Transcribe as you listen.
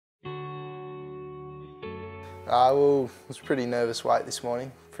Well, it was a pretty nervous wait this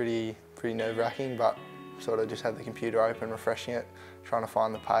morning, pretty nerve-wracking, but sort of just had the computer open, refreshing it, trying to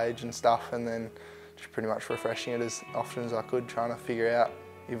find the page and stuff, and then just pretty much refreshing it as often as I could, trying to figure out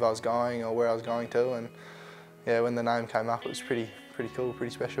if I was going or where I was going to. And yeah, when the name came up, it was pretty cool,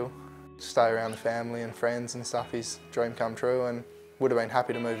 pretty special. Stay around the family and friends and stuff is a dream come true, and would have been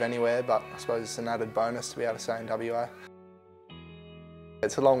happy to move anywhere, but I suppose it's an added bonus to be able to stay in WA.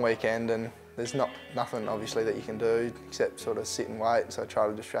 It's a long weekend and there's nothing obviously that you can do except sort of sit and wait, so I try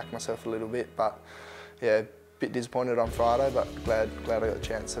to distract myself a little bit, but yeah, a bit disappointed on Friday, but glad I got the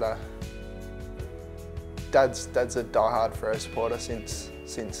chance today. Dad's a die-hard Freo supporter since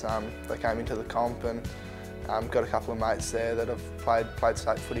they came into the comp, and got a couple of mates there that I've played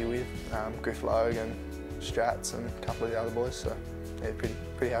state footy with, Griff Logue and Strats and a couple of the other boys, so yeah,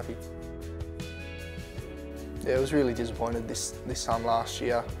 pretty happy. Yeah, I was really disappointed this time last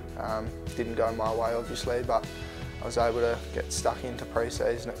year. Didn't go my way obviously, but I was able to get stuck into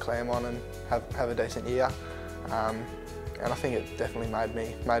pre-season at Claremont and have a decent year. And I think it definitely made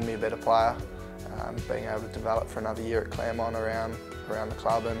me a better player, being able to develop for another year at Claremont around the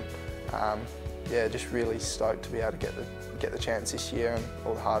club, and yeah, just really stoked to be able to get the chance this year, and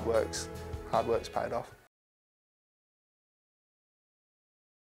all the hard work's paid off.